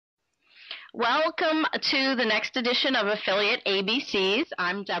Welcome to the next edition of Affiliate ABCs.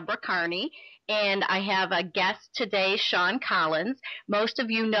 I'm Deborah Carney, and I have a guest today, Sean Collins. Most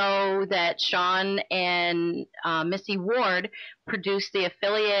of you know that Sean and Missy Ward produce the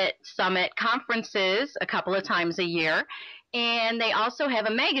Affiliate Summit conferences a couple of times a year, and they also have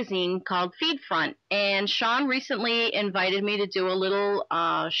a magazine called Feedfront. And Sean recently invited me to do a little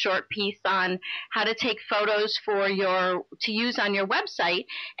short piece on how to take photos to use on your website,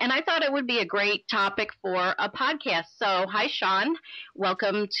 and I thought it would be a great topic for a podcast. So, hi, Sean.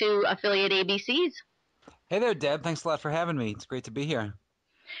 Welcome to Affiliate ABCs. Hey there, Deb. Thanks a lot for having me. It's great to be here.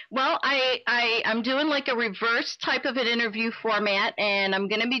 Well, I'm doing like a reverse type of an interview format, and I'm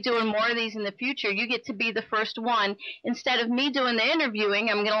going to be doing more of these in the future. You get to be the first one. Instead of me doing the interviewing,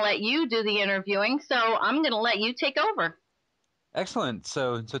 I'm going to let you do the interviewing, so I'm going to let you take over. Excellent.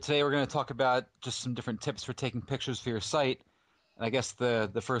 So today we're going to talk about just some different tips for taking pictures for your site. And I guess the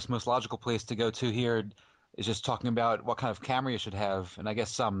first most logical place to go to here is just talking about what kind of camera you should have. And I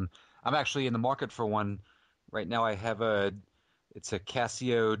guess I'm actually in the market for one. Right now I have it's a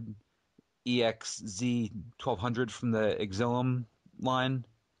Casio EXZ1200 from the Exilium line.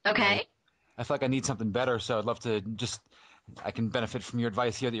 Okay. I feel like I need something better, so I'd love to I can benefit from your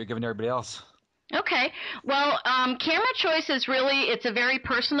advice here that you're giving everybody else. Okay. Well, camera choice is it's a very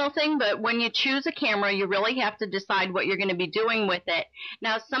personal thing, but when you choose a camera, you really have to decide what you're going to be doing with it.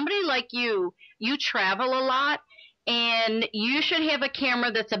 Now, somebody like you travel a lot, and you should have a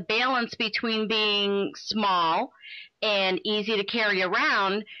camera that's a balance between being small and easy to carry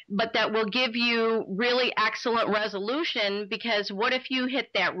around, but that will give you really excellent resolution, because what if you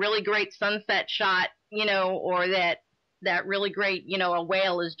hit that really great sunset shot, or that really great, a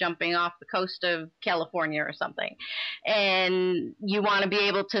whale is jumping off the coast of California or something, and you want to be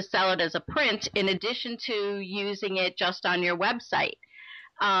able to sell it as a print in addition to using it just on your website.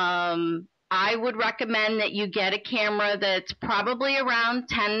 I would recommend that you get a camera that's probably around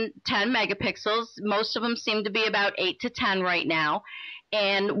 10 megapixels. Most of them seem to be about 8 to 10 right now.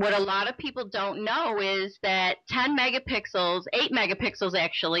 And what a lot of people don't know is that 10 megapixels, 8 megapixels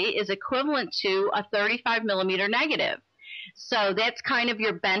actually, is equivalent to a 35 millimeter negative. So that's kind of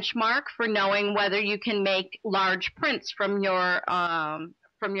your benchmark for knowing whether you can make large prints from your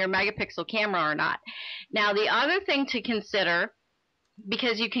megapixel camera or not. Now, the other thing to consider,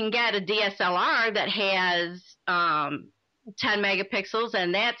 because you can get a DSLR that has 10 megapixels,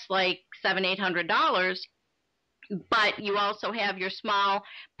 and that's like $700-800. But you also have your small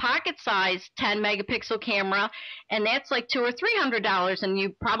pocket-sized 10 megapixel camera, and that's like $200 or $300. And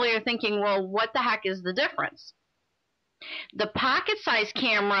you probably are thinking, well, what the heck is the difference? The pocket-sized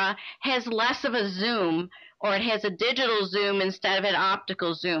camera has less of a zoom, or it has a digital zoom instead of an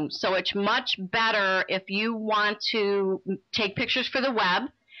optical zoom. So it's much better if you want to take pictures for the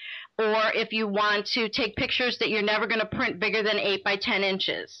web, or if you want to take pictures that you're never going to print bigger than 8 by 10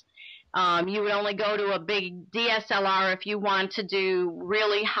 inches. You would only go to a big DSLR if you want to do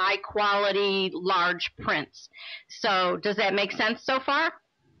really high-quality, large prints. So does that make sense so far?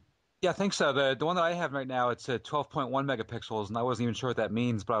 Yeah, I think so. The one that I have right now, it's a 12.1 megapixels, and I wasn't even sure what that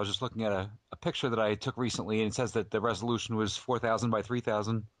means, but I was just looking at a picture that I took recently, and it says that the resolution was 4,000 by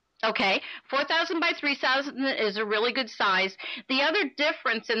 3,000. Okay, 4,000 by 3,000 is a really good size. The other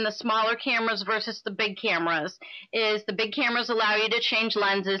difference in the smaller cameras versus the big cameras is the big cameras allow you to change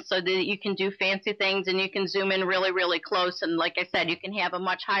lenses so that you can do fancy things and you can zoom in really, really close. And like I said, you can have a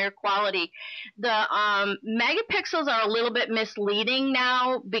much higher quality. The megapixels are a little bit misleading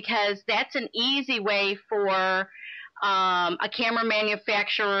now, because that's an easy way for a camera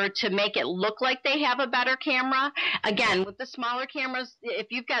manufacturer to make it look like they have a better camera. Again, with the smaller cameras,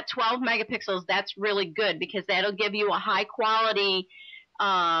 if you've got 12 megapixels, that's really good, because that'll give you a high quality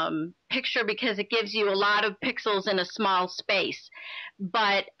picture, because it gives you a lot of pixels in a small space.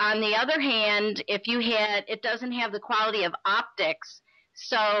 But on the other hand, it doesn't have the quality of optics.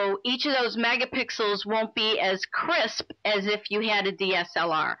 So each of those megapixels won't be as crisp as if you had a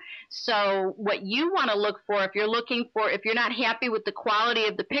DSLR. So what you want to look for, if you're not happy with the quality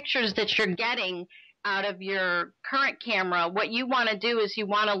of the pictures that you're getting out of your current camera, what you want to do is you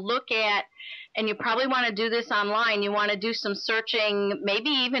want to look at, and you probably want to do this online, you want to do some searching, maybe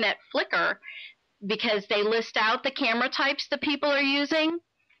even at Flickr, because they list out the camera types that people are using.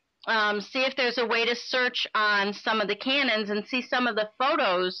 See if there's a way to search on some of the Canons and see some of the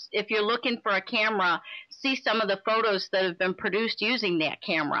photos. If you're looking for a camera, see some of the photos that have been produced using that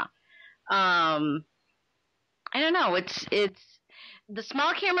camera. I don't know. It's the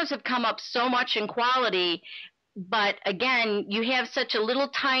small cameras have come up so much in quality, but again, you have such a little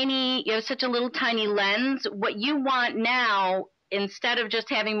tiny lens. What you want now instead of just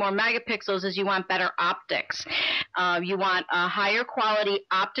having more megapixels is you want better optics. You want a higher quality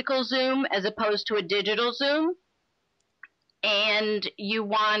optical zoom as opposed to a digital zoom. And you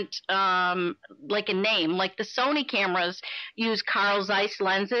want like a name, like the Sony cameras use Carl Zeiss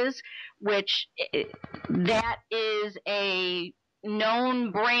lenses, which that is a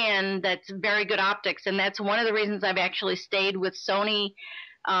known brand that's very good optics, and that's one of the reasons I've actually stayed with Sony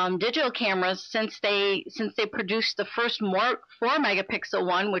digital cameras since they produced the first more 4 megapixel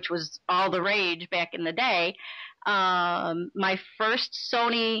one, which was all the rage back in the day. My first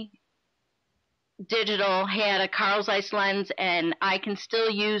Sony digital had a Carl Zeiss lens, and I can still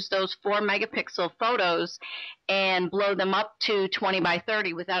use those 4 megapixel photos and blow them up to 20 by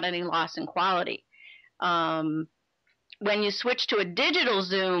 30 without any loss in quality. When you switch to a digital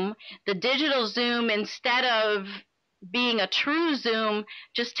zoom, the digital zoom, instead of being a true zoom,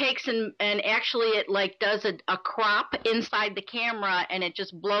 just takes and actually it like does a crop inside the camera, and it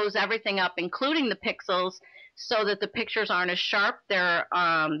just blows everything up, including the pixels, so that the pictures aren't as sharp. They're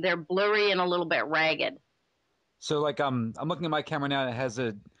blurry and a little bit ragged. So like I'm looking at my camera now, and it has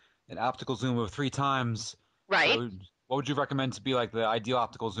an optical zoom of 3 times. Right. So what would you recommend to be like the ideal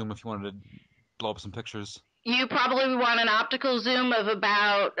optical zoom if you wanted to blow up some pictures? You probably want an optical zoom of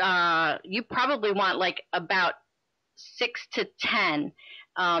about you probably want like about 6 to 10.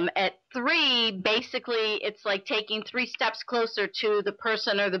 At 3, basically, it's like taking 3 steps closer to the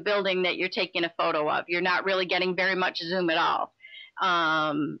person or the building that you're taking a photo of. You're not really getting very much zoom at all.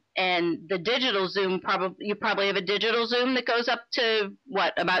 And the digital zoom, you probably have a digital zoom that goes up to,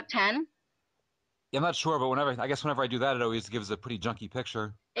 what, about 10? Yeah, I'm not sure, but whenever I do that, it always gives a pretty junky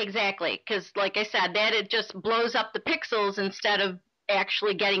picture. Exactly, because like I said, that it just blows up the pixels instead of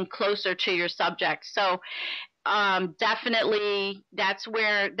actually getting closer to your subject. So definitely that's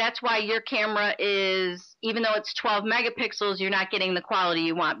why your camera is, even though it's 12 megapixels, you're not getting the quality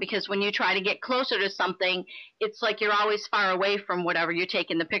you want, because when you try to get closer to something, it's like you're always far away from whatever you're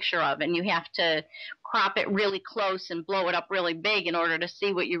taking the picture of, and you have to crop it really close and blow it up really big in order to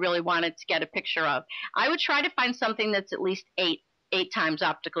see what you really wanted to get a picture of. I would try to find something that's at least eight times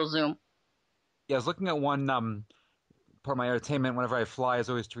optical zoom. Yeah, I was looking at one part of my entertainment whenever I fly is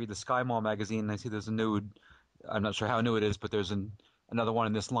always to read the Sky Mall magazine, and I see there's a new, I'm not sure how new it is, but there's another one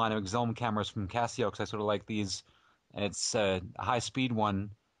in this line of Xelm cameras from Casio, because I sort of like these, and it's a high-speed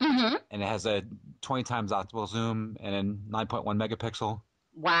one, Mm-hmm. and it has a 20 times optical zoom and a 9.1 megapixel.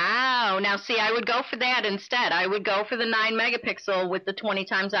 Wow. Now, see, I would go for that instead. I would go for the 9 megapixel with the 20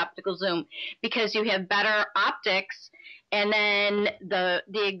 times optical zoom, because you have better optics, and then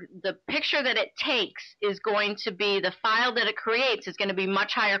the picture that it takes is going to be, the file that it creates is going to be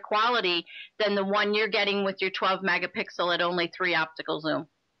much higher quality than the one you're getting with your 12 megapixel at only 3 optical zoom.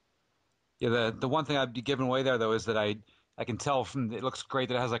 Yeah, the one thing I'd be giving away there, though, is that I can tell from, it looks great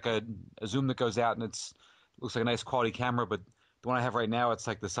that it has like a zoom that goes out, and it looks like a nice quality camera, but the one I have right now, it's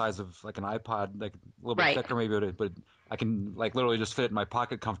like the size of like an iPod, like a little bit thicker maybe, but I can like literally just fit it in my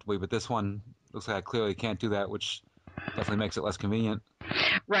pocket comfortably. But this one looks like I clearly can't do that, which definitely makes it less convenient.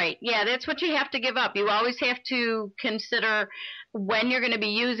 Right. Yeah, that's what you have to give up. You always have to consider when you're going to be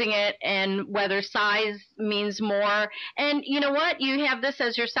using it and whether size means more. And you know what? You have this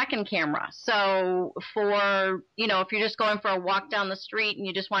as your second camera. So for, if you're just going for a walk down the street and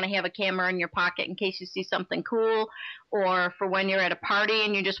you just want to have a camera in your pocket in case you see something cool, or for when you're at a party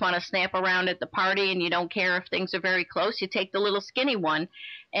and you just want to snap around at the party and you don't care if things are very close, you take the little skinny one.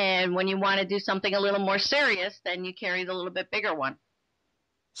 And when you want to do something a little more serious, then you carry the little bit bigger one.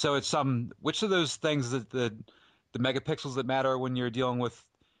 So it's which of those things that the megapixels that matter when you're dealing with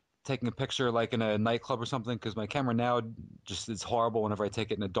taking a picture like in a nightclub or something? Because my camera now just is horrible whenever I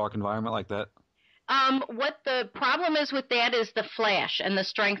take it in a dark environment like that. What the problem is with that is the flash and the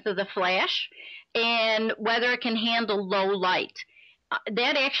strength of the flash, and whether it can handle low light.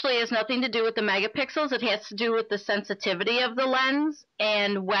 That actually has nothing to do with the megapixels. It has to do with the sensitivity of the lens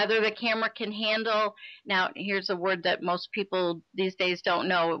and whether the camera can handle. Now, here's a word that most people these days don't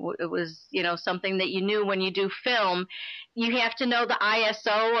know. It was, something that you knew when you do film. You have to know the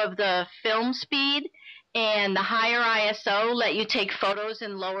ISO of the film speed, and the higher ISO let you take photos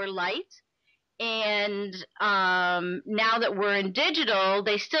in lower light. And now that we're in digital,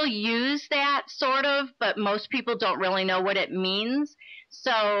 they still use that sort of, but most people don't really know what it means.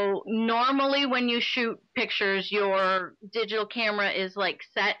 So normally when you shoot pictures, your digital camera is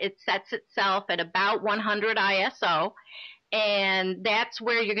it sets itself at about 100 ISO, and that's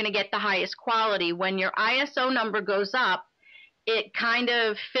where you're going to get the highest quality. When your ISO number goes up, it kind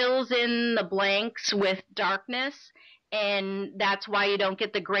of fills in the blanks with darkness, and that's why you don't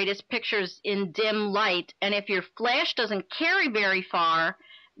get the greatest pictures in dim light. And if your flash doesn't carry very far,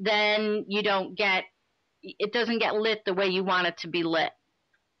 then it doesn't get lit the way you want it to be lit.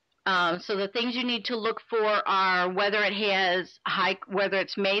 So the things you need to look for are whether whether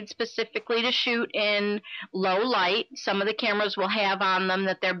it's made specifically to shoot in low light. Some of the cameras will have on them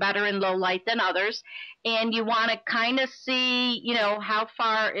that they're better in low light than others. And you want to kind of see, how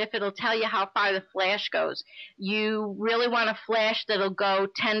far, if it'll tell you how far the flash goes. You really want a flash that'll go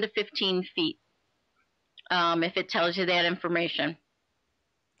 10 to 15 feet, if it tells you that information.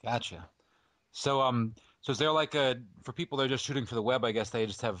 Gotcha. So is there for people that are just shooting for the web, I guess they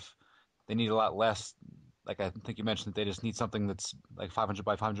need a lot less. Like I think you mentioned that they just need something that's like 500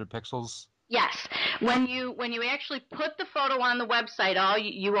 by 500 pixels. Yes. When you actually put the photo on the website,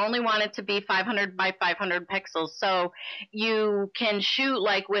 you only want it to be 500 by 500 pixels. So you can shoot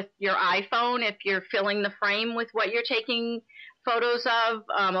like with your iPhone if you're filling the frame with what you're taking photos of.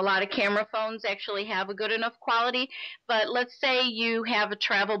 A lot of camera phones actually have a good enough quality. But let's say you have a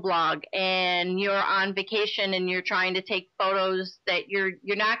travel blog and you're on vacation and you're trying to take photos that you're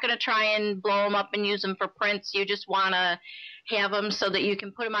not going to try and blow them up and use them for prints. You just want to have them so that you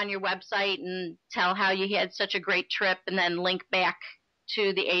can put them on your website and tell how you had such a great trip and then link back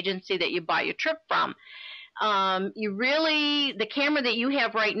to the agency that you bought your trip from. The camera that you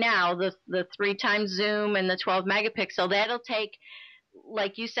have right now, the 3x zoom and the 12 megapixel, that'll take,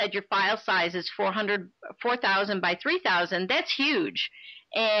 like you said, your file size is 4,000 by 3,000. That's huge.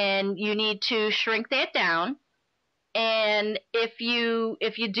 And you need to shrink that down. And if you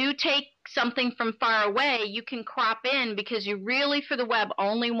do take something from far away, you can crop in, because you really, for the web,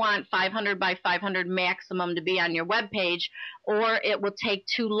 only want 500 by 500 maximum to be on your web page, or it will take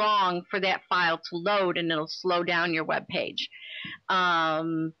too long for that file to load and it'll slow down your web page.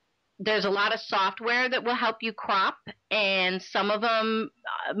 There's a lot of software that will help you crop, and some of them,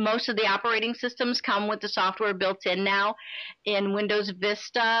 most of the operating systems come with the software built in now. In Windows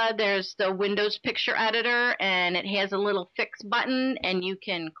Vista, there's the Windows Picture Editor, and it has a little fix button, and you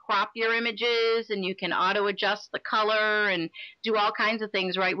can crop your images, and you can auto-adjust the color, and do all kinds of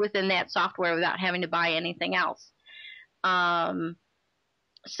things right within that software without having to buy anything else.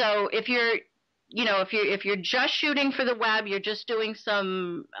 So if you're just shooting for the web, you're just doing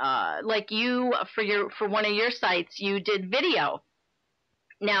some, like you, for one of your sites, you did video.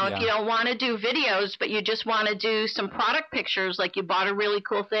 Now, Yeah. if you don't want to do videos, but you just want to do some product pictures, like you bought a really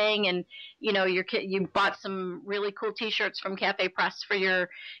cool thing and, you bought some really cool t-shirts from Cafe Press for your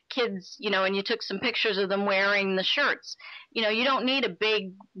kids, and you took some pictures of them wearing the shirts. You don't need a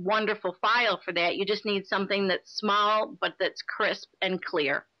big, wonderful file for that. You just need something that's small, but that's crisp and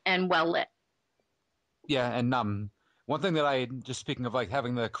clear and well lit. Yeah, and one thing that just speaking of like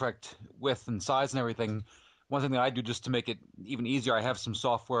having the correct width and size and everything, one thing that I do just to make it even easier, I have some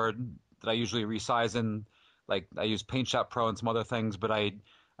software that I usually resize in, like I use Paint Shop Pro and some other things, but I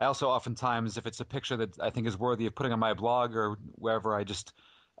also oftentimes, if it's a picture that I think is worthy of putting on my blog or wherever, I just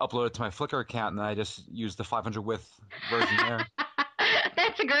upload it to my Flickr account and I just use the 500 width version there.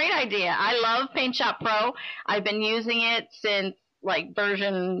 That's a great idea. I love Paint Shop Pro. I've been using it since like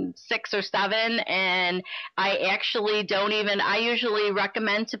version 6 or 7, and I usually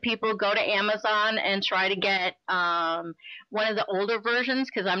recommend to people go to Amazon and try to get one of the older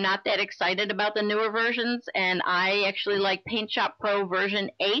versions, because I'm not that excited about the newer versions, and I actually like Paint Shop Pro version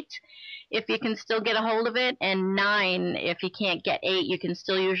 8 if you can still get a hold of it, and 9 if you can't get 8. You can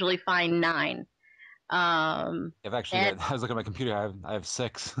still usually find 9. I've actually, I was looking at my computer, I have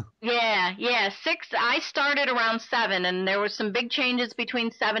 6. Yeah, 6. I started around 7, and there were some big changes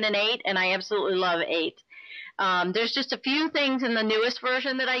between 7 and 8, and I absolutely love 8. There's just a few things in the newest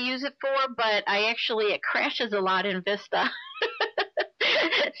version that I use it for, but it crashes a lot in Vista.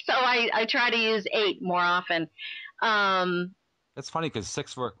 So I try to use 8 more often. That's funny because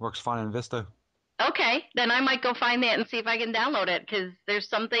 6 works fine in Vista. Okay, then I might go find that and see if I can download it, because there's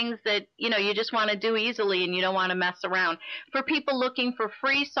some things that, you just want to do easily and you don't want to mess around. For people looking for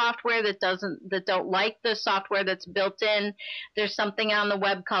free software that don't like the software that's built in, there's something on the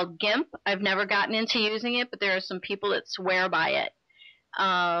web called GIMP. I've never gotten into using it, but there are some people that swear by it.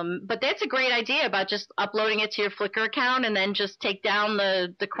 But that's a great idea about just uploading it to your Flickr account and then just take down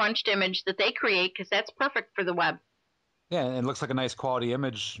the crunched image that they create, because that's perfect for the web. Yeah, and it looks like a nice quality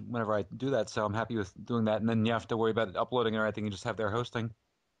image whenever I do that, so I'm happy with doing that. And then you have to worry about uploading or anything, you just have their hosting.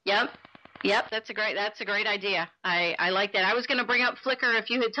 Yep. Yep, that's a great idea. I like that. I was going to bring up Flickr if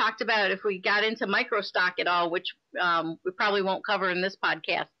you had talked about if we got into micro stock at all, which we probably won't cover in this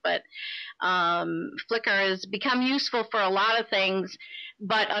podcast. But Flickr has become useful for a lot of things,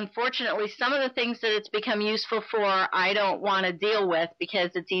 but unfortunately, some of the things that it's become useful for, I don't want to deal with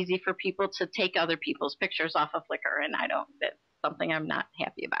because it's easy for people to take other people's pictures off of Flickr, and that's something I'm not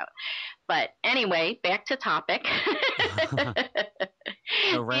happy about. But anyway, back to topic. No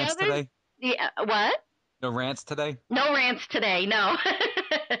The rants other, today? what? No rants today? No rants today. No.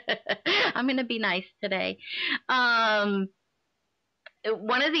 I'm going to be nice today. Um,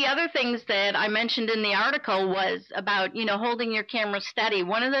 One of the other things that I mentioned in the article was about, holding your camera steady.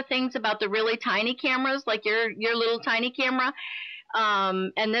 One of the things about the really tiny cameras, like your little tiny camera,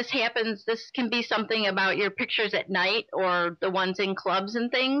 and this can be something about your pictures at night or the ones in clubs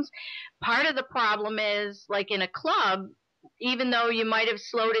and things. Part of the problem is, like in a club, even though you might have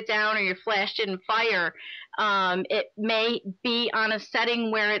slowed it down or your flash didn't fire, it may be on a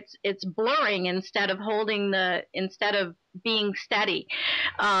setting where it's blurring instead of being steady.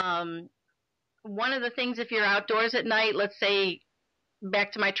 One of the things, if you're outdoors at night, let's say,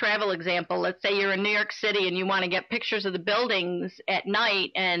 back to my travel example, let's say you're in New York City and you want to get pictures of the buildings at night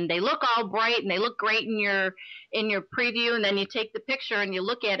and they look all bright and they look great in your preview, and then you take the picture and you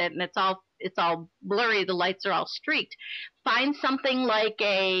look at it and it's all blurry, the lights are all streaked. Find something like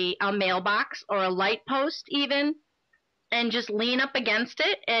a mailbox or a light post even, and just lean up against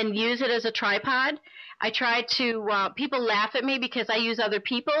it and use it as a tripod. I try to, people laugh at me because I use other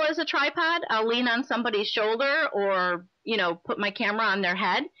people as a tripod. I'll lean on somebody's shoulder or, put my camera on their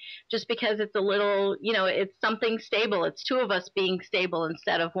head just because it's a little, it's something stable. It's two of us being stable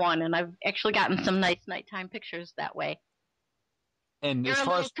instead of one. And I've actually gotten some nice nighttime pictures that way. And You're as a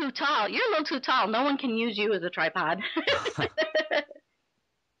far little as too tall. You're a little too tall. No one can use you as a tripod.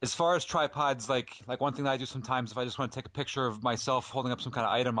 as far as tripods, like one thing that I do sometimes, if I just want to take a picture of myself holding up some kind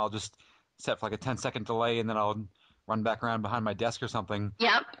of item, I'll just set for like a 10-second delay, and then I'll run back around behind my desk or something.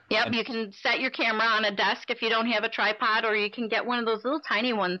 Yep. And You can set your camera on a desk if you don't have a tripod, or you can get one of those little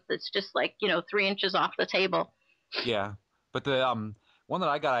tiny ones that's just like, 3 inches off the table. yeah, but the one that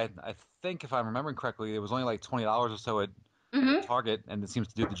I got, I think if I'm remembering correctly, it was only like $20 or so at Hmm. Target, and it seems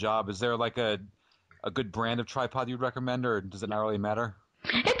to do the job. Is there like a good brand of tripod you'd recommend, or does it not really matter?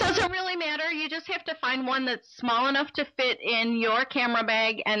 It doesn't really matter. You just have to find one that's small enough to fit in your camera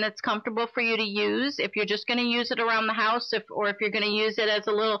bag and that's comfortable for you to use. If you're just going to use it around the house, or if you're going to use it as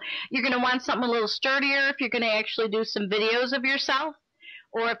you're going to want something a little sturdier if you're going to actually do some videos of yourself,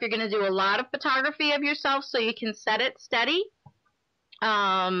 or if you're going to do a lot of photography of yourself so you can set it steady.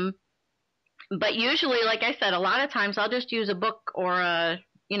 But usually, like I said, a lot of times I'll just use a book or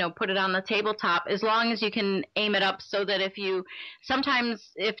put it on the tabletop, as long as you can aim it up so that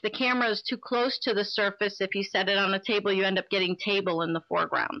sometimes if the camera is too close to the surface, if you set it on a table, you end up getting table in the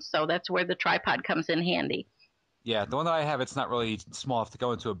foreground. So that's where the tripod comes in handy. Yeah, the one that I have, it's not really small enough to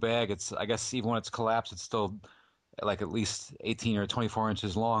go into a bag. It's, I guess, even when it's collapsed, it's still like at least 18 or 24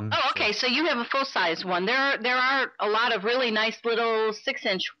 inches long. Oh, So okay. So you have a full size one. There are a lot of really nice little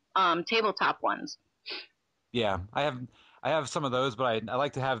 6-inch tabletop ones. yeah, I have some of those, but I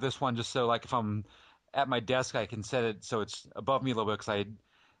like to have this one just so like if I'm at my desk, I can set it so it's above me a little bit because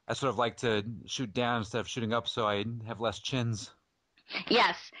I sort of like to shoot down instead of shooting up, so I have less chins.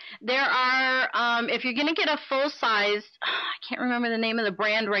 Yes, there are. If you're going to get a full size, I can't remember the name of the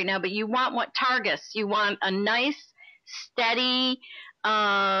brand right now, but you want what Targus. You want a nice, steady.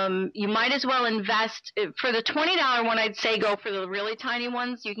 You might as well invest for the $20 one. I'd say go for the really tiny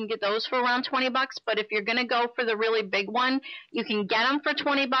ones. You can get those for around $20. But if you're going to go for the really big one, you can get them for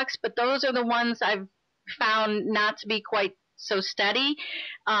 $20. But those are the ones I've found not to be quite so steady.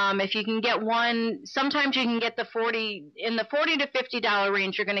 If you can get one, sometimes you can get the 40 in the $40 to $50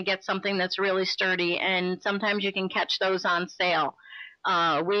 range. You're going to get something that's really sturdy, and sometimes you can catch those on sale.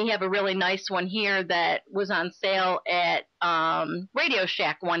 We have a really nice one here that was on sale at Radio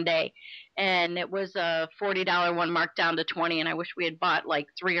Shack one day, and it was a $40 one marked down to 20, and I wish we had bought like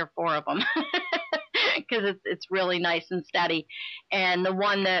 3 or 4 of them because it's really nice and steady. And the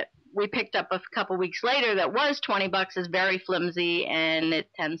one that we picked up a couple weeks later that was $20 is very flimsy, and it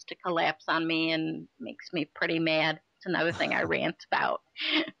tends to collapse on me and makes me pretty mad. It's another thing I rant about.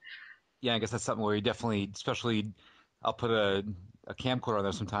 Yeah, I guess that's something where you definitely, especially, I'll put a camcorder on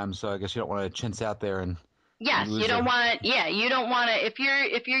there sometimes, so I guess you don't want to chintz out there and Yes, lose you don't your. want. Yeah, you don't want to. If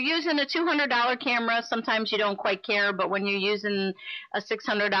you're using a $200 camera, sometimes you don't quite care. But when you're using a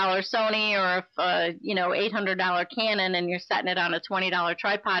 $600 Sony or $800 Canon, and you're setting it on a $20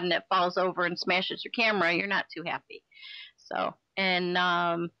 tripod and it falls over and smashes your camera, you're not too happy. So, and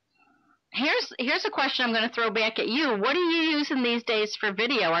Here's a question I'm going to throw back at you. What are you using these days for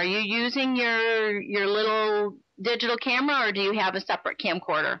video? Are you using your little digital camera, or do you have a separate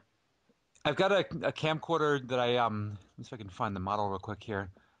camcorder? I've got a camcorder that let me see if I can find the model real quick here.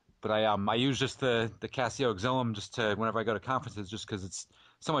 But I use just the Casio Xylem just to whenever I go to conferences, just because it's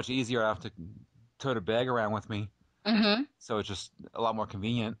so much easier. I have to tote a bag around with me, Mm-hmm. so it's just a lot more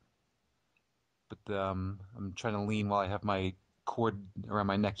convenient. But I'm trying to lean while I have my cord around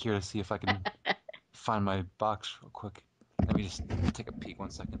my neck here to see if I can find my box real quick. Let me just take a peek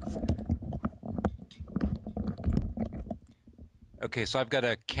 1 second. Okay, so I've got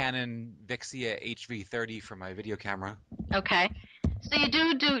a Canon Vixia HV30 for my video camera. Okay. So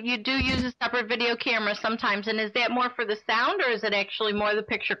you do use a separate video camera sometimes, and is that more for the sound, or is it actually more the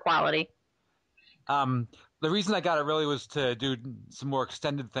picture quality? The reason I got it really was to do some more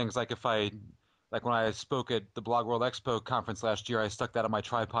extended things, like when I spoke at the Blog World Expo conference last year, I stuck that on my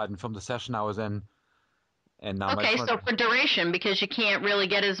tripod and filmed the session I was in, and I Okay, just so wanted, for duration, because you can't really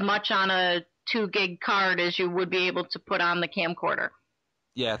get as much on a 2 gig card as you would be able to put on the camcorder.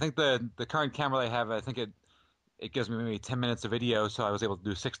 yeah, I think the current camera I have, I think it gives me maybe 10 minutes of video, so I was able to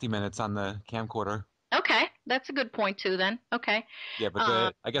do 60 minutes on the camcorder. Okay, that's a good point too then. Okay. Yeah, but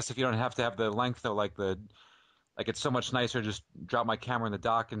Um, I guess if you don't have to have the length though, like it's so much nicer to just drop my camera in the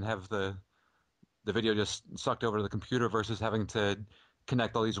dock and have the video just sucked over to the computer versus having to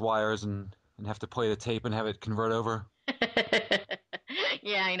connect all these wires and have to play the tape and have it convert over.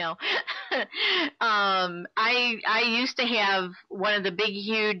 yeah, I know. I used to have one of the big,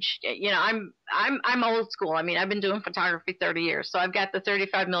 huge. I'm old school. I mean, I've been doing photography 30 years, so I've got the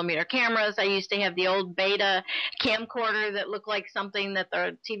 35 millimeter cameras. I used to have the old Beta camcorder that looked like something that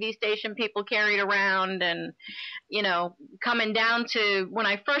the TV station people carried around, and coming down to when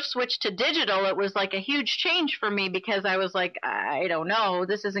I first switched to digital, it was like a huge change for me because I was like, I don't know,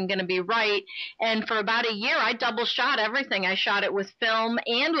 this isn't going to be right. And for about a year, I double shot everything. I shot it with film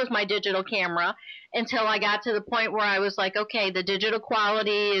and with my digital camera until I got to the point where I was like, okay, the digital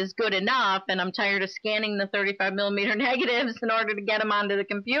quality is good enough, and I'm tired of scanning the 35 millimeter negatives in order to get them onto the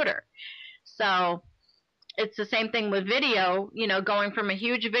computer. So it's the same thing with video, going from a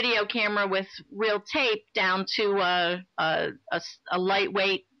huge video camera with real tape down to a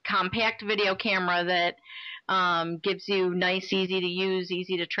lightweight, compact video camera that gives you nice, easy to use,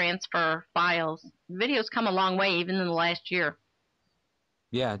 easy to transfer files. Video's come a long way, even in the last year.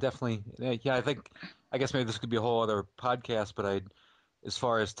 Yeah, definitely. Yeah, I guess maybe this could be a whole other podcast, but as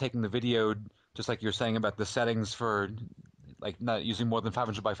far as taking the video, just like you're saying about the settings for like not using more than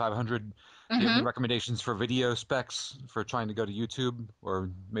 500 by 500, do you have any Mm-hmm. recommendations for video specs for trying to go to YouTube, or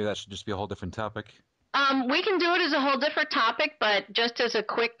maybe that should just be a whole different topic? We can do it as a whole different topic, but just as a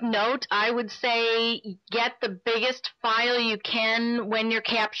quick note, I would say get the biggest file you can when you're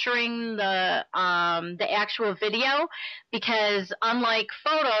capturing the actual video, because unlike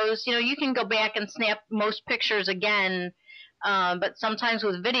photos, you can go back and snap most pictures again. But sometimes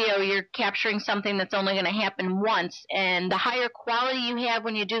with video, you're capturing something that's only going to happen once. And the higher quality you have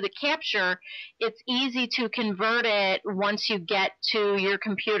when you do the capture, it's easy to convert it once you get to your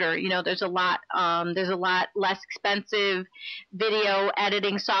computer. There's a lot less expensive video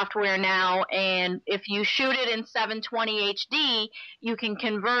editing software now. And if you shoot it in 720 HD, you can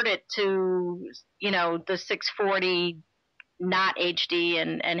convert it to, the 640 not HD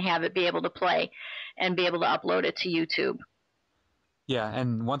and have it be able to play and be able to upload it to YouTube. Yeah,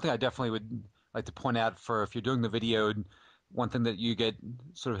 and one thing I definitely would like to point out for if you're doing the video, one thing that you get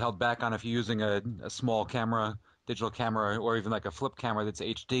sort of held back on if you're using a small camera, digital camera, or even like a flip camera that's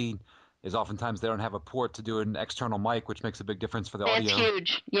HD, is oftentimes they don't have a port to do an external mic, which makes a big difference for the That's audio.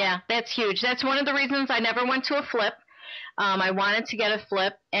 huge. Yeah, that's huge. That's one of the reasons I never went to a flip. I wanted to get a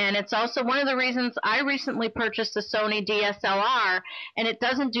flip, and it's also one of the reasons I recently purchased a Sony DSLR, and it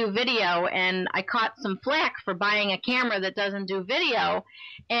doesn't do video, and I caught some flack for buying a camera that doesn't do video,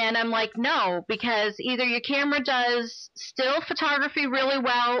 and I'm like, no, because either your camera does still photography really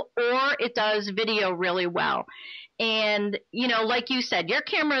well, or it does video really well. And, like you said, your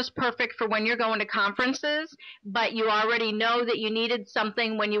camera is perfect for when you're going to conferences, but you already know that you needed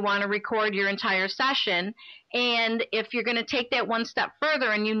something when you want to record your entire session. And if you're going to take that one step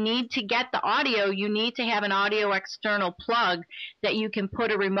further and you need to get the audio, you need to have an audio external plug that you can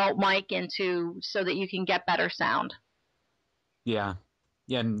put a remote mic into so that you can get better sound. Yeah.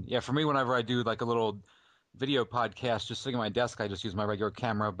 Yeah, and yeah, for me, whenever I do like a little video podcast, just sitting at my desk, I just use my regular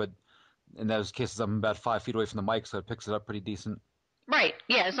camera, but in those cases, I'm about 5 feet away from the mic, so it picks it up pretty decent. Right.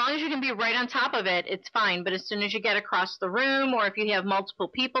 Yeah. As long as you can be right on top of it, it's fine. But as soon as you get across the room, or if you have multiple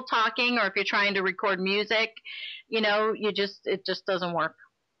people talking, or if you're trying to record music, it just doesn't work.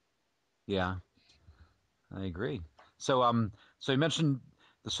 Yeah, I agree. So so you mentioned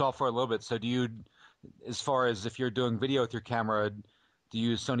the software a little bit. So do you, as far as if you're doing video with your camera, do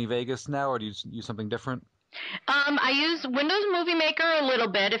you use Sony Vegas now, or do you use something different? I use Windows Movie Maker a little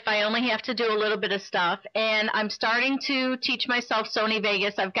bit if I only have to do a little bit of stuff, and I'm starting to teach myself Sony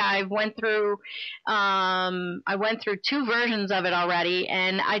Vegas. I went through two versions of it already,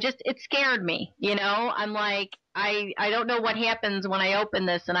 and it scared me. I'm like, I don't know what happens when I open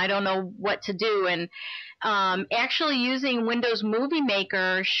this, and I don't know what to do. And actually using Windows Movie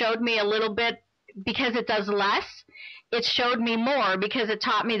Maker showed me a little bit because it does less. It showed me more because it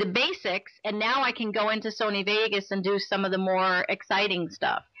taught me the basics, and now I can go into Sony Vegas and do some of the more exciting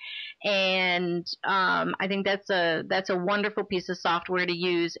stuff. And I think that's a wonderful piece of software to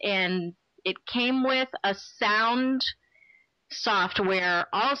use. And it came with a sound software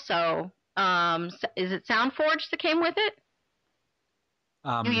also. Is it SoundForge that came with it?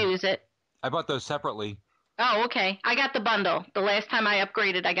 You Um, use it. I bought those separately. Oh, okay. I got the bundle. The last time I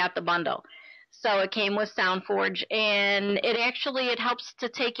upgraded, I got the bundle. So it came with SoundForge, and it helps to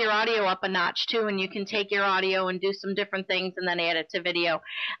take your audio up a notch too, and you can take your audio and do some different things and then add it to video.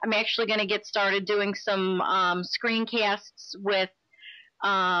 I'm actually going to get started doing some screencasts with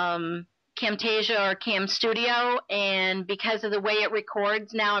Camtasia or Cam Studio, and because of the way it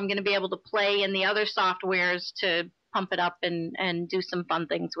records now, I'm going to be able to play in the other softwares to pump it up and do some fun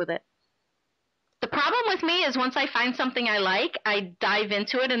things with it. The problem with me is once I find something I like, I dive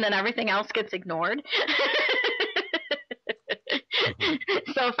into it and then everything else gets ignored.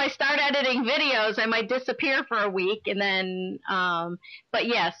 So if I start editing videos, I might disappear for a week and then, but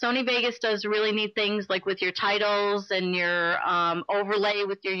yeah, Sony Vegas does really neat things like with your titles and your overlay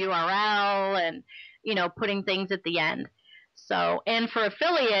with your URL and, putting things at the end. So, and for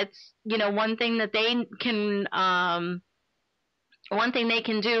affiliates, one thing they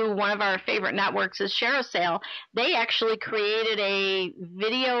can do, one of our favorite networks is ShareASale. They actually created a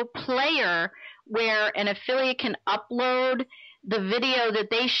video player where an affiliate can upload the video that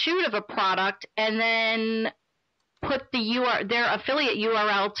they shoot of a product and then put their affiliate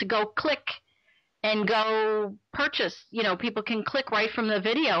URL to go click and go purchase. People can click right from the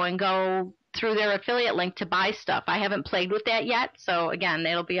video and go through their affiliate link to buy stuff. I haven't played with that yet, so again,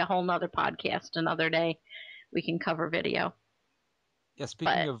 it'll be a whole nother podcast another day. We can cover video. Yeah,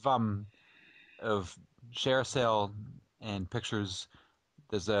 speaking of ShareASale and pictures,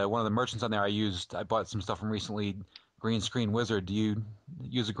 there's one of the merchants on there I used. I bought some stuff from recently, Green Screen Wizard. Do you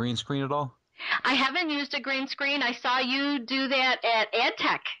use a green screen at all? I haven't used a green screen. I saw you do that at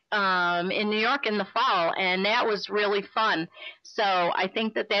AdTech in New York in the fall, and that was really fun. So I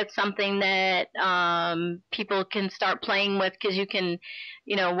think that that's something that people can start playing with because you can,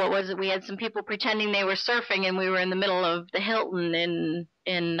 what was it? We had some people pretending they were surfing, and we were in the middle of the Hilton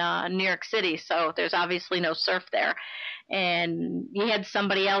in New York City, so there's obviously no surf there. And you had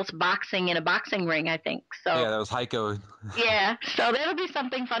somebody else boxing in a boxing ring, I think. So yeah, that was Heiko. Yeah, so that'll be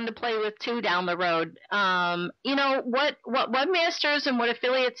something fun to play with too down the road. What webmasters and what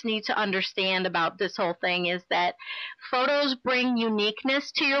affiliates need to understand about this whole thing is that photos bring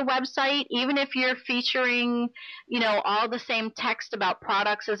uniqueness to your website, even if you're featuring, all the same text about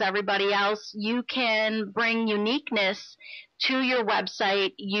products as everybody else. You can bring uniqueness to your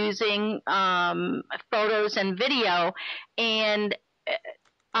website using photos and video. And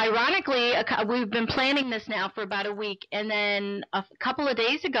ironically, we've been planning this now for about a week, and then a couple of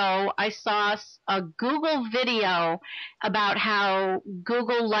days ago, I saw a Google video about how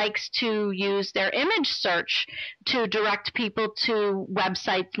Google likes to use their image search to direct people to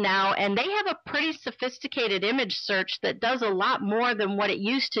websites now, and they have a pretty sophisticated image search that does a lot more than what it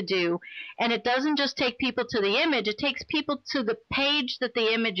used to do, and it doesn't just take people to the image, it takes people to the page that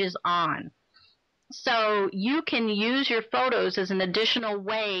the image is on. So you can use your photos as an additional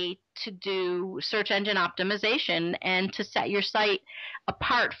way to do search engine optimization and to set your site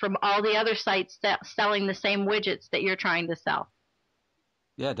apart from all the other sites that selling the same widgets that you're trying to sell.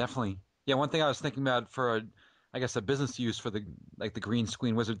 Yeah, definitely. Yeah, one thing I was thinking about for I guess a business use for the Green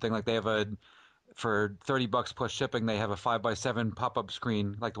Screen Wizard thing, like they have for $30 plus shipping, they have a 5x7 pop-up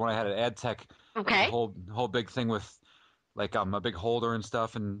screen like the one I had at AdTech. Okay. A whole big thing with like a big holder and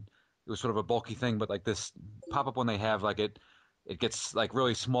stuff, and it was sort of a bulky thing, but like this pop-up one they have, like it gets like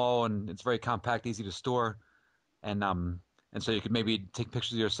really small and it's very compact, easy to store, and so you could maybe take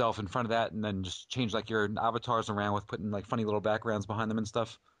pictures of yourself in front of that and then just change like your avatars around with putting like funny little backgrounds behind them and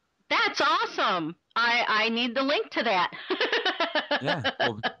stuff. That's awesome. I need the link to that. Yeah,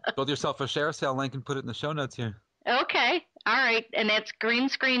 well, build yourself a ShareASale link and put it in the show notes here. Okay. All right. And that's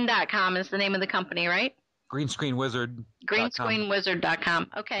greenscreen.com is the name of the company, right? greenscreenwizard.com. Greenscreenwizard.com.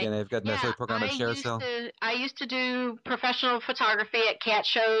 Okay. Yeah, they've got an Yeah, affiliate program at Share Sale. I used to do professional photography at cat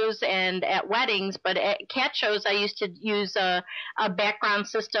shows and at weddings, but at cat shows I used to use a background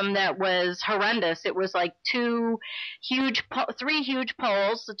system that was horrendous. It was like three huge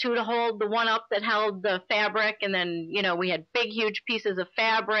poles, the two to hold the one up that held the fabric, and then, we had big huge pieces of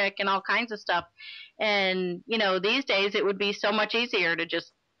fabric and all kinds of stuff. And, these days it would be so much easier to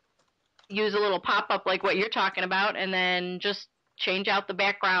just use a little pop-up like what you're talking about, and then just change out the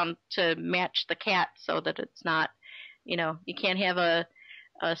background to match the cat so that it's not, you can't have a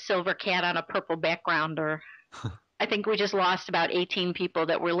silver cat on a purple background. Or I think we just lost about 18 people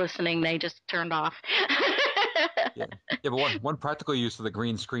that were listening. They just turned off. Yeah, but one practical use of the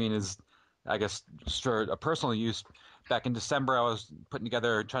green screen is, I guess, just for a personal use. Back in December, I was trying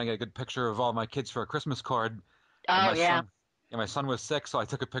to get a good picture of all my kids for a Christmas card. Oh, yeah. My son was sick, so I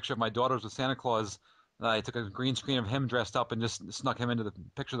took a picture of my daughters with Santa Claus. And I took a green screen of him dressed up and just snuck him into the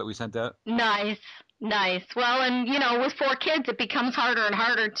picture that we sent out. Nice. Well, and, with 4 kids, it becomes harder and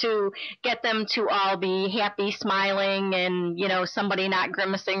harder to get them to all be happy, smiling, and, somebody not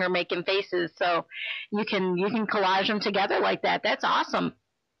grimacing or making faces. So you can collage them together like that. That's awesome.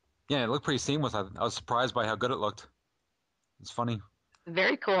 Yeah, it looked pretty seamless. I was surprised by how good it looked. It's funny.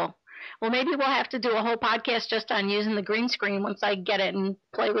 Very cool. Well, maybe we'll have to do a whole podcast just on using the green screen once I get it and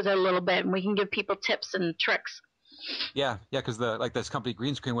play with it a little bit, and we can give people tips and tricks. Yeah, because this company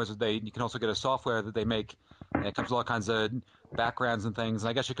Green Screen Wizard, you can also get a software that they make, and it comes with all kinds of backgrounds and things. And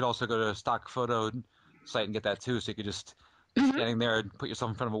I guess you could also go to a stock photo site and get that too, so you could just standing there and put yourself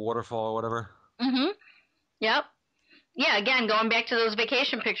in front of a waterfall or whatever. Yep. Yeah. Again, going back to those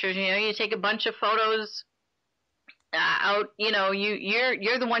vacation pictures, you take a bunch of photos out,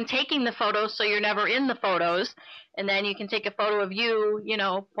 you're the one taking the photos, so you're never in the photos, and then you can take a photo of you,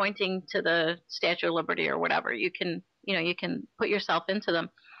 pointing to the Statue of Liberty or whatever. You can put yourself into them.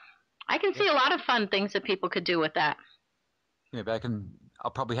 I can see a lot of fun things that people could do with that. Yeah, I'll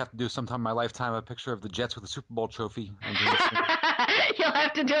probably have to do sometime in my lifetime a picture of the Jets with the Super Bowl trophy. You'll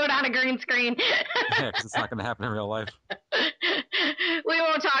have to do it on a green screen. Yeah, because it's not going to happen in real life. We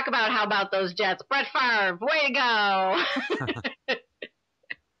won't talk about those Jets. Brett Favre, way to go.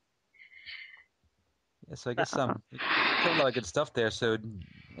 Yeah, so I guess covered a lot of good stuff there. So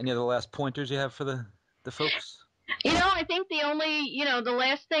any other last pointers you have for the folks? I think the only, the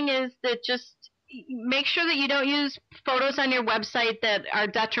last thing is that just make sure that you don't use photos on your website that are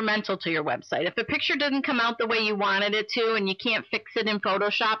detrimental to your website. If a picture doesn't come out the way you wanted it to and you can't fix it in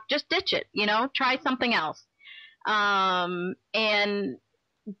Photoshop, just ditch it, try something else. And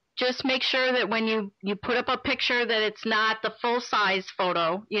just make sure that when you put up a picture that it's not the full size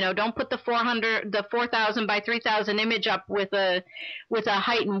photo. Don't put the 4,000 by 3,000 image up with a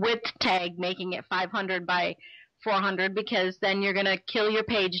height and width tag, making it 500 by 400, because then you're going to kill your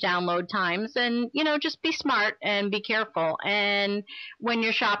page download times. And, just be smart and be careful. And when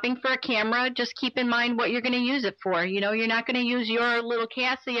you're shopping for a camera, just keep in mind what you're going to use it for. You're not going to use your little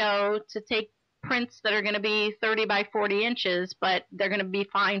Casio to take prints that are going to be 30 by 40 inches, but they're going to be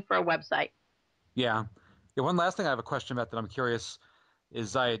fine for a website. Yeah. One last thing I have a question about that I'm curious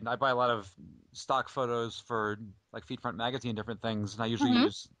is I buy a lot of stock photos for like Feedfront Magazine and different things, and I usually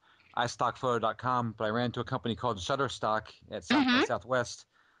use iStockPhoto.com, but I ran into a company called Shutterstock at South by Southwest,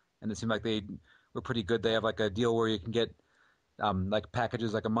 and it seemed like they were pretty good. They have like a deal where you can get like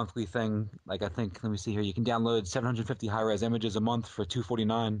packages, like a monthly thing. Like I think, let me see here, you can download 750 high-res images a month for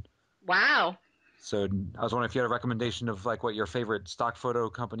 $249. Wow. So I was wondering if you had a recommendation of like what your favorite stock photo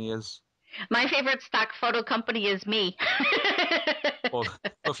company is. My favorite stock photo company is me. Well,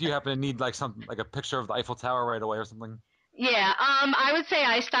 if you happen to need like a picture of the Eiffel Tower right away or something. Yeah, I would say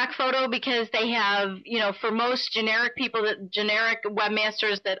iStock Photo, because they have, for most generic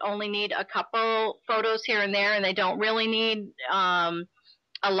webmasters that only need a couple photos here and there, and they don't really need a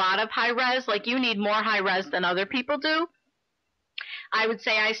lot of high res. Like, you need more high res than other people do. I would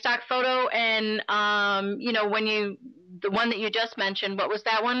say iStock Photo, and the one that you just mentioned, what was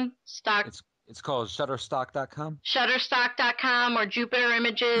that one? It's called Shutterstock.com. Shutterstock.com or Jupiter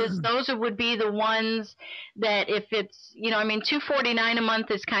Images. Those would be the ones that, if it's, $249 a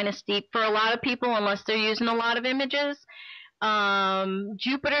month is kind of steep for a lot of people unless they're using a lot of images.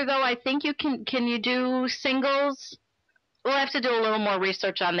 Jupiter, though, I think can you do singles? We'll have to do a little more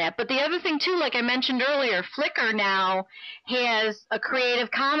research on that. But the other thing, too, like I mentioned earlier, Flickr now has a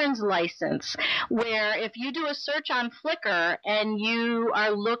Creative Commons license, where if you do a search on Flickr and you are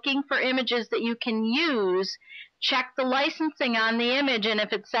looking for images that you can use, check the licensing on the image, and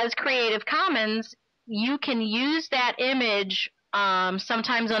if it says Creative Commons, you can use that image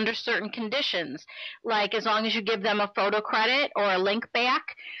sometimes under certain conditions. Like as long as you give them a photo credit or a link back,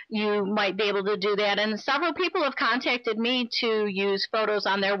 you might be able to do that. And several people have contacted me to use photos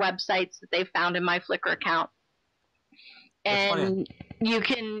on their websites that they found in my Flickr account. That's funny. And you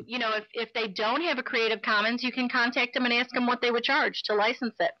can, if they don't have a Creative Commons, you can contact them and ask them what they would charge to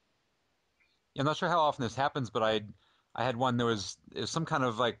license it. Yeah, I'm not sure how often this happens, but I had one. It was some kind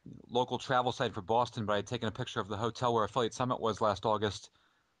of like local travel site for Boston, but I had taken a picture of the hotel where Affiliate Summit was last August,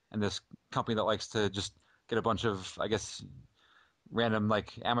 and this company that likes to just get a bunch of, I guess, random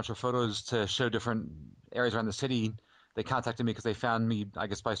like amateur photos to show different areas around the city. They contacted me because they found me, I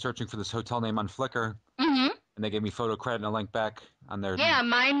guess, by searching for this hotel name on Flickr, Mm-hmm. and they gave me photo credit and a link back on their. Yeah,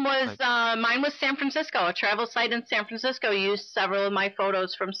 mine was San Francisco. A travel site in San Francisco used several of my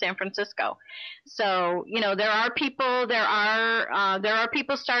photos from San Francisco. So there are people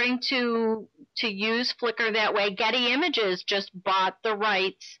starting to use Flickr that way. Getty Images just bought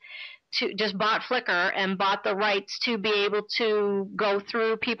Flickr and bought the rights to be able to go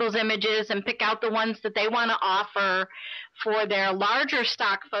through people's images and pick out the ones that they want to offer for their larger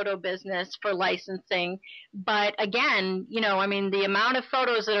stock photo business for licensing. But again, the amount of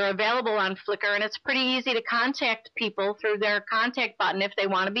photos that are available on Flickr, and it's pretty easy to contact people through their contact button if they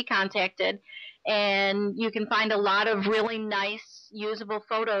want to be contacted. And you can find a lot of really nice, usable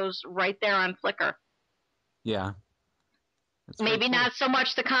photos right there on Flickr. Yeah. Maybe cool. Not so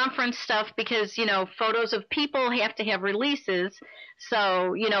much the conference stuff because, photos of people have to have releases.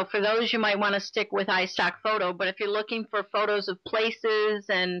 So, for those you might want to stick with iStock Photo. But if you're looking for photos of places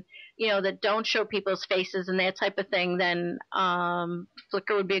and, that don't show people's faces and that type of thing, then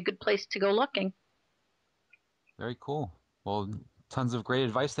Flickr would be a good place to go looking. Very cool. Well, tons of great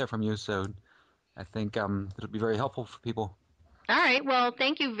advice there from you. So I think it'll be very helpful for people. All right. Well,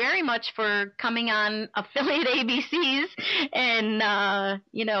 thank you very much for coming on Affiliate ABCs and,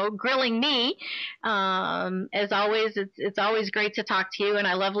 grilling me. As always, it's always great to talk to you, and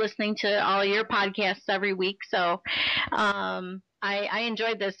I love listening to all your podcasts every week. So I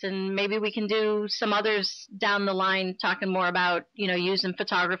enjoyed this, and maybe we can do some others down the line talking more about, using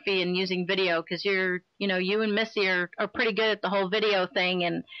photography and using video because you and Missy are pretty good at the whole video thing,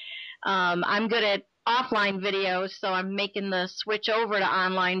 and I'm good at offline video, so I'm making the switch over to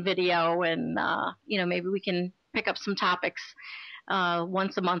online video, and maybe we can pick up some topics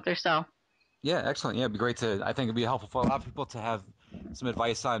once a month or so. Yeah, excellent. Yeah, it'd be great to. I think it'd be helpful for a lot of people to have some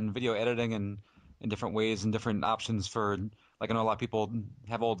advice on video editing and in different ways and different options for. Like I know a lot of people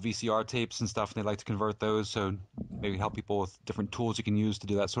have old VCR tapes and stuff, and they like to convert those. So maybe help people with different tools you can use to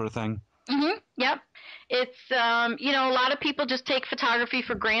do that sort of thing. Mm-hmm. Yep. It's, a lot of people just take photography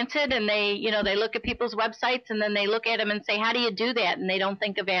for granted, and they look at people's websites and then they look at them and say, how do you do that? And they don't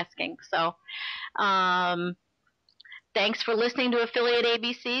think of asking. So, thanks for listening to Affiliate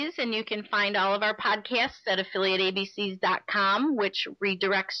ABCs, and you can find all of our podcasts at affiliateabcs.com, which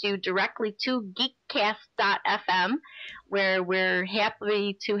redirects you directly to geekcast.fm, where we're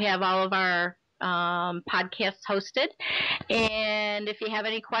happy to have all of our podcasts hosted. And if you have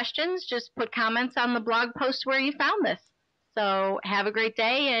any questions, just put comments on the blog post where you found this. So have a great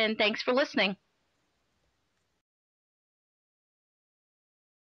day, and thanks for listening.